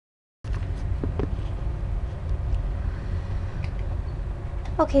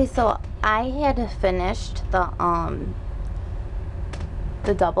Okay, so I had finished the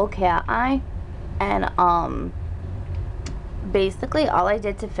double cat eye, and basically all I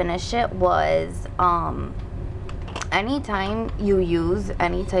did to finish it was anytime you use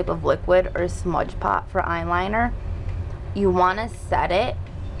any type of liquid or smudge pot for eyeliner, you want to set it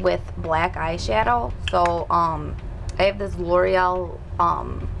with black eyeshadow. So I have this L'Oreal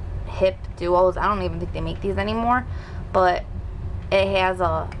Hip Duos. I don't even think they make these anymore, but it has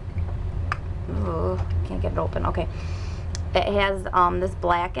a can't get it open. Okay, it has this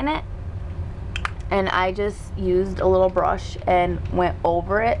black in it, and I just used a little brush and went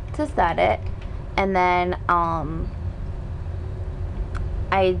over it to set it. And then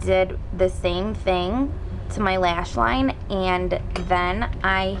I did the same thing to my lash line, and then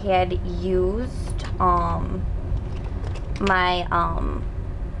I had used my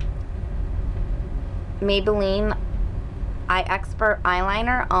Maybelline Eye Expert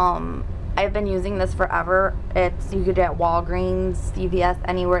eyeliner. I've been using this forever. You get it at Walgreens, CVS,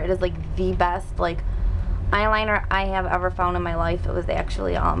 anywhere. It is like the best like eyeliner I have ever found in my life. It was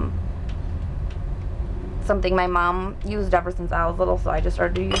actually something my mom used ever since I was little, so I just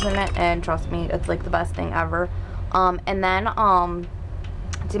started using it, and trust me, it's like the best thing ever. And then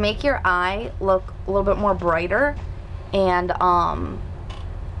to make your eye look a little bit more brighter, and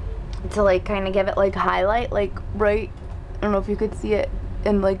to like kind of give it like highlight, like right, I don't know if you could see it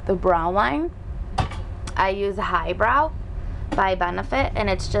in like the brow line, I use Highbrow by Benefit, and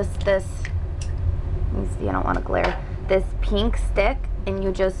it's just this, let me see, I don't want to glare, this pink stick, and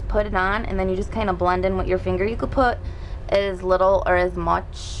you just put it on, and then you just kind of blend in with your finger. You could put as little or as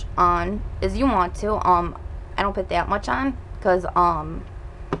much on as you want to. I don't put that much on because I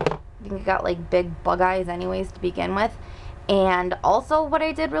think you got like big bug eyes anyways to begin with. And also what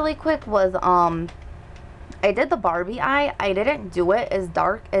I did really quick was I did the Barbie eye. I didn't do it as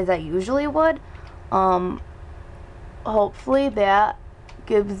dark as I usually would. Hopefully that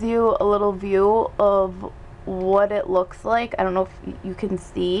gives you a little view of what it looks like. I don't know if you can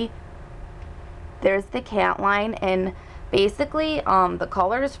see. There's the cat line, and basically the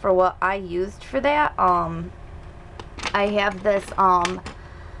colors for what I used for that, I have this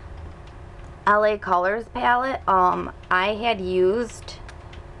LA Colors palette. I had used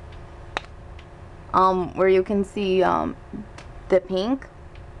where you can see the pink.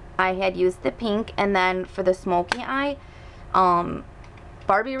 I had used the pink, and then for the smoky eye,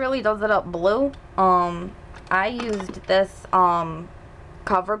 Barbie really does it up blue. I used this CoverGirl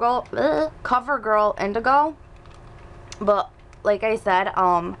Indigo, but like I said,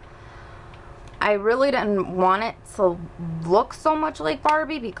 I really didn't want it to look so much like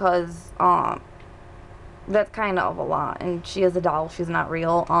Barbie because that's kind of a lot, and she is a doll, she's not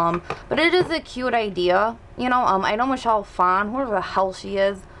real. But it is a cute idea, you know. I know Michelle Phan, whoever the hell she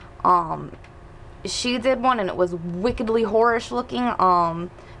is, she did one and it was wickedly horish looking.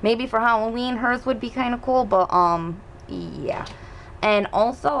 Maybe for Halloween hers would be kind of cool, but yeah. And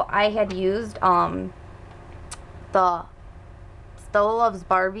also I had used the Stella Loves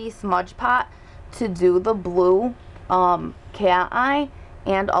Barbie smudge pot to do the blue cat eye,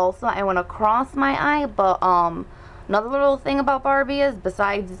 and also I went across my eye. But another little thing about Barbie is,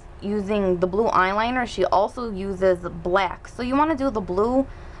 besides using the blue eyeliner, she also uses black. So you want to do the blue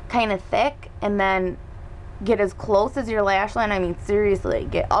kind of thick, and then get as close as your lash line. I mean, seriously,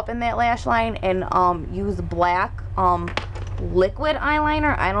 get up in that lash line and use black liquid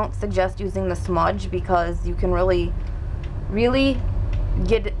eyeliner. I don't suggest using the smudge because you can really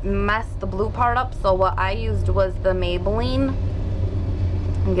mess the blue part up. So what I used was the Maybelline,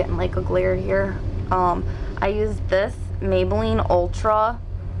 I'm getting like a glare here, I used this Maybelline Ultra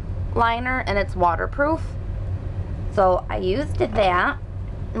liner, and it's waterproof. So I used that.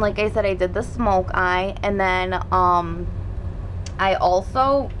 Like I said, I did the smoke eye, and then I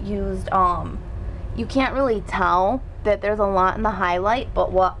also used, you can't really tell that there's a lot in the highlight, but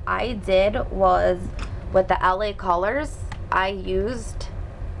what I did was with the LA Colors, I used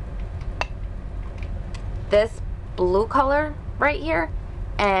this blue color right here,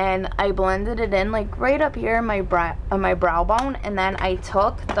 and I blended it in like right up here in my brow bone, and then I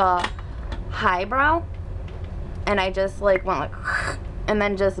took the Highbrow and I just like went like and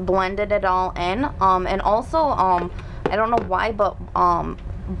then just blended it all in. And also I don't know why, but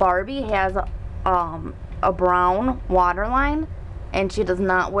Barbie has a brown waterline, and she does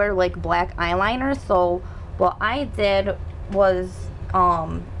not wear like black eyeliner. So what I did was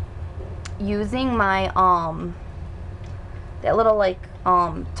using my that little like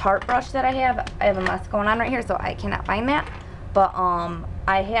Tarte brush that I have a mess going on right here, so I cannot find that, but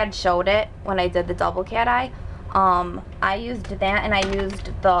I had showed it when I did the double cat eye. I used that, and I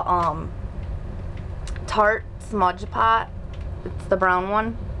used the Tarte Smudge Pot. It's the brown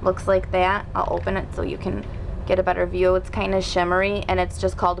one. Looks like that. I'll open it so you can get a better view. It's kind of shimmery, and it's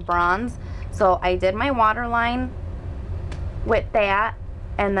just called Bronze. So I did my waterline with that,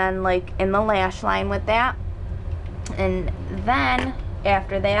 and then like in the lash line with that. And then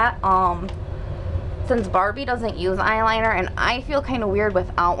after that, since Barbie doesn't use eyeliner, and I feel kind of weird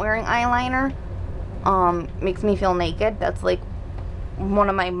without wearing eyeliner, makes me feel naked. That's like one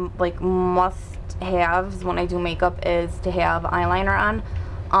of my like must-haves when I do makeup, is to have eyeliner on.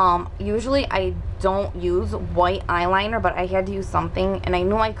 Usually I don't use white eyeliner, but I had to use something, and I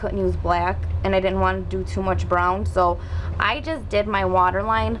knew I couldn't use black, and I didn't want to do too much brown, so I just did my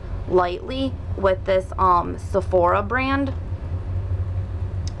waterline lightly with this Sephora brand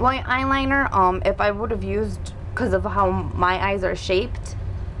white eyeliner. If I would have used, because of how my eyes are shaped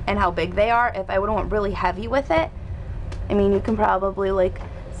and how big they are, if I would have went really heavy with it, I mean, you can probably like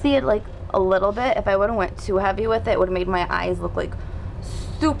see it like a little bit. If I would have went too heavy with it, it would have made my eyes look like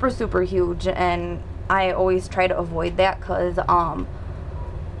super huge, and I always try to avoid that, because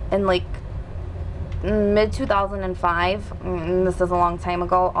in like mid 2005, and this is a long time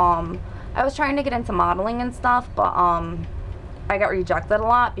ago, I was trying to get into modeling and stuff, but I got rejected a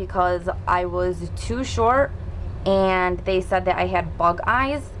lot because I was too short, and they said that I had bug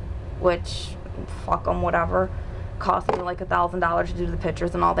eyes, which fuck them, whatever. Cost me like $1,000 to do the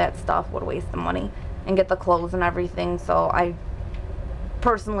pictures and all that stuff. What a waste of money, and get the clothes and everything. So I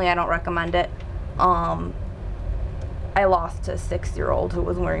personally, I don't recommend it. I lost to a 6-year-old who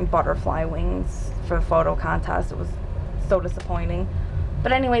was wearing butterfly wings for a photo contest. It was so disappointing.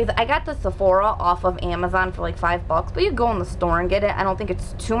 But anyways, I got the Sephora off of Amazon for like $5, but you can go in the store and get it. I don't think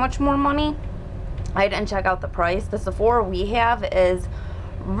it's too much more money. I didn't check out the price. The Sephora we have is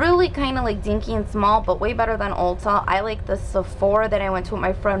really kind of like dinky and small, but way better than Ulta. I like the Sephora that I went to with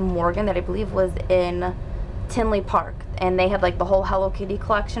my friend Morgan, that I believe was in Tinley Park, and they had like the whole Hello Kitty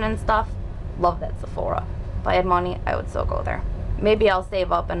collection and stuff. Love that Sephora. If I had money, I would still go there. Maybe I'll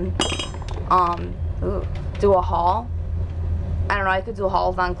save up and do a haul. I don't know, I could do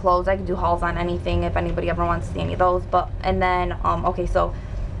hauls on clothes, I could do hauls on anything if anybody ever wants to see any of those. But, and then, okay, so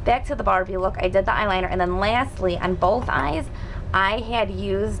back to the Barbie look. I did the eyeliner, and then lastly, on both eyes, I had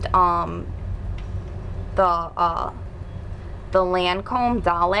used the Lancome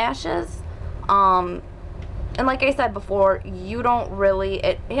doll lashes. And like I said before, you don't really,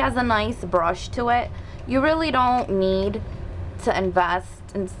 it has a nice brush to it. You really don't need to invest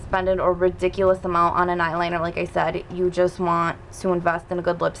and spend a ridiculous amount on an eyeliner. Like I said, you just want to invest in a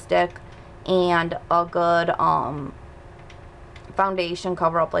good lipstick and a good foundation,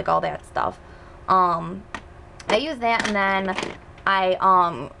 cover up, like all that stuff. I use that, and then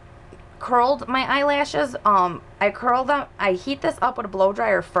I curled my eyelashes. I curl them. I heat this up with a blow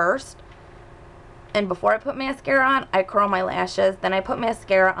dryer first, and before I put mascara on, I curl my lashes. Then I put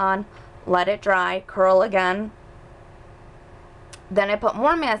mascara on, let it dry, curl again. Then I put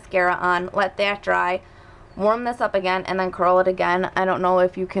more mascara on, let that dry, warm this up again, and then curl it again. I don't know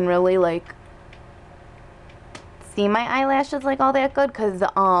if you can really like see my eyelashes like all that good, because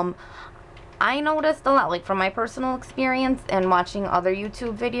I noticed a lot, like from my personal experience and watching other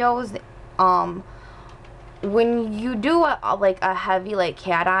YouTube videos, when you do like a heavy like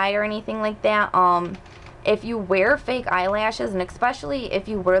cat eye or anything like that, if you wear fake eyelashes, and especially if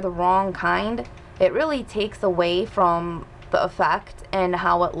you wear the wrong kind, it really takes away from the effect and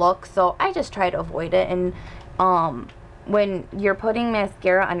how it looks. So I just try to avoid it. And when you're putting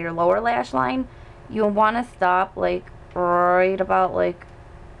mascara on your lower lash line, you'll want to stop like right about like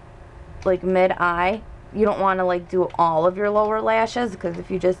mid-eye. You don't want to like do all of your lower lashes, because if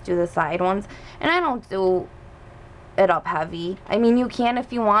you just do the side ones, and I don't do it up heavy. I mean, you can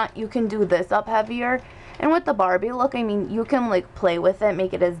if you want, you can do this up heavier. And with the Barbie look, I mean, you can like play with it,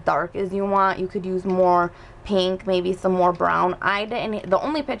 make it as dark as you want. You could use more pink, maybe some more brown. I didn't, the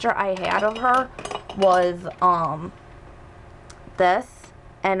only picture I had of her was this,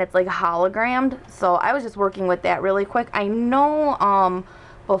 and it's like hologrammed, so I was just working with that really quick. I know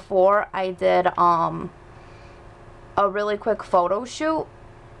before I did a really quick photo shoot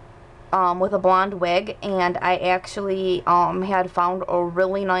with a blonde wig, and I actually had found a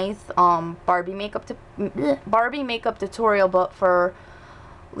really nice Barbie makeup tutorial, but for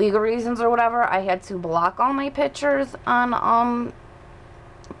legal reasons or whatever, I had to block all my pictures on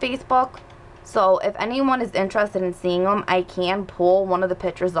Facebook. So if anyone is interested in seeing them, I can pull one of the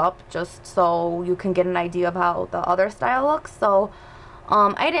pictures up just so you can get an idea of how the other style looks. So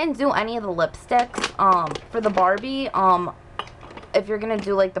I didn't do any of the lipsticks for the Barbie. if you're gonna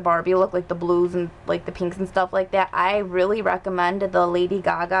do like the Barbie look, like the blues and like the pinks and stuff like that, I really recommend the Lady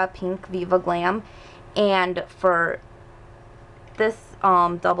Gaga Pink Viva Glam. And for this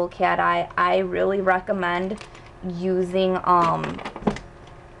double cat eye, I really recommend using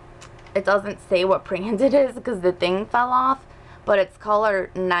it doesn't say what brand it is because the thing fell off, but it's color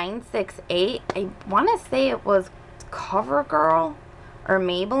 968. I want to say it was CoverGirl or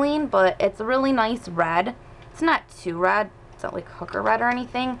Maybelline, but it's a really nice red. It's not too red. It's not like hooker red or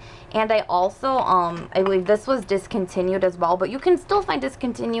anything. And I also I believe this was discontinued as well, but you can still find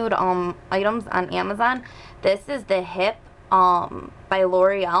discontinued items on Amazon. This is the Hip by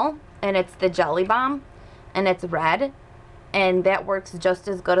L'Oreal, and it's the Jelly Bomb, and it's red, and that works just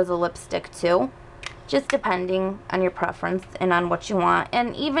as good as a lipstick too, just depending on your preference and on what you want.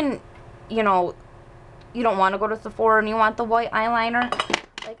 And even, you know, you don't want to go to Sephora and you want the white eyeliner,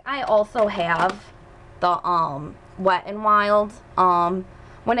 like I also have the Wet n Wild.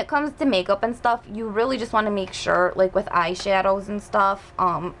 When it comes to makeup and stuff, you really just want to make sure, like with eyeshadows and stuff,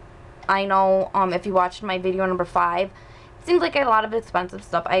 I know if you watched my video number 5, it seems like I had a lot of expensive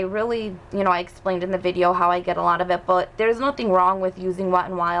stuff. I really, you know, I explained in the video how I get a lot of it, but there's nothing wrong with using Wet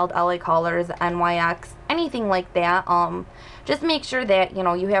n Wild, LA Colors, NYX, anything like that. Just make sure that, you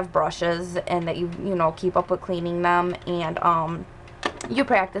know, you have brushes and that you know, keep up with cleaning them, and you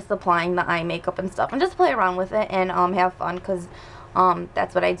practice applying the eye makeup and stuff, and just play around with it and have fun, because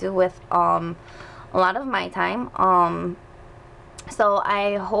that's what I do with a lot of my time. So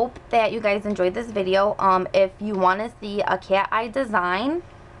I hope that you guys enjoyed this video. If you want to see a cat eye design,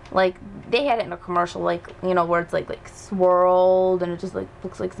 like they had it in a commercial, like, you know, where it's like swirled and it just like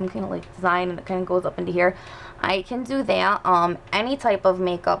looks like some kind of like design and it kind of goes up into here, I can do that. Any type of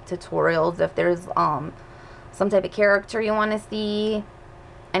makeup tutorials, if there's some type of character you want to see,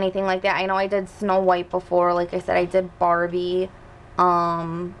 anything like that. I know I did Snow White before, like I said, I did Barbie.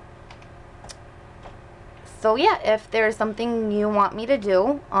 So yeah, if there's something you want me to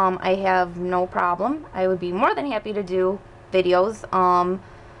do, I have no problem. I would be more than happy to do videos.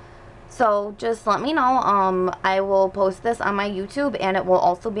 So just let me know. I will post this on my YouTube, and it will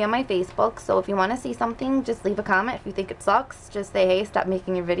also be on my Facebook. So if you want to see something, just leave a comment. If you think it sucks, just say, hey, stop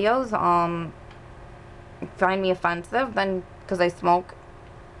making your videos. Find me offensive, then because I smoke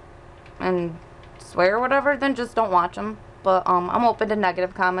and swear or whatever, then just don't watch them. But I'm open to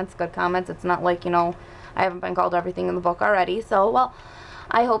negative comments, good comments. It's not like, you know, I haven't been called everything in the book already. So, well,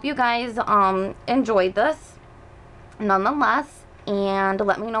 I hope you guys enjoyed this nonetheless, and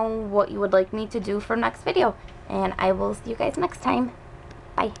let me know what you would like me to do for next video, and I will see you guys next time.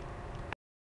 Bye.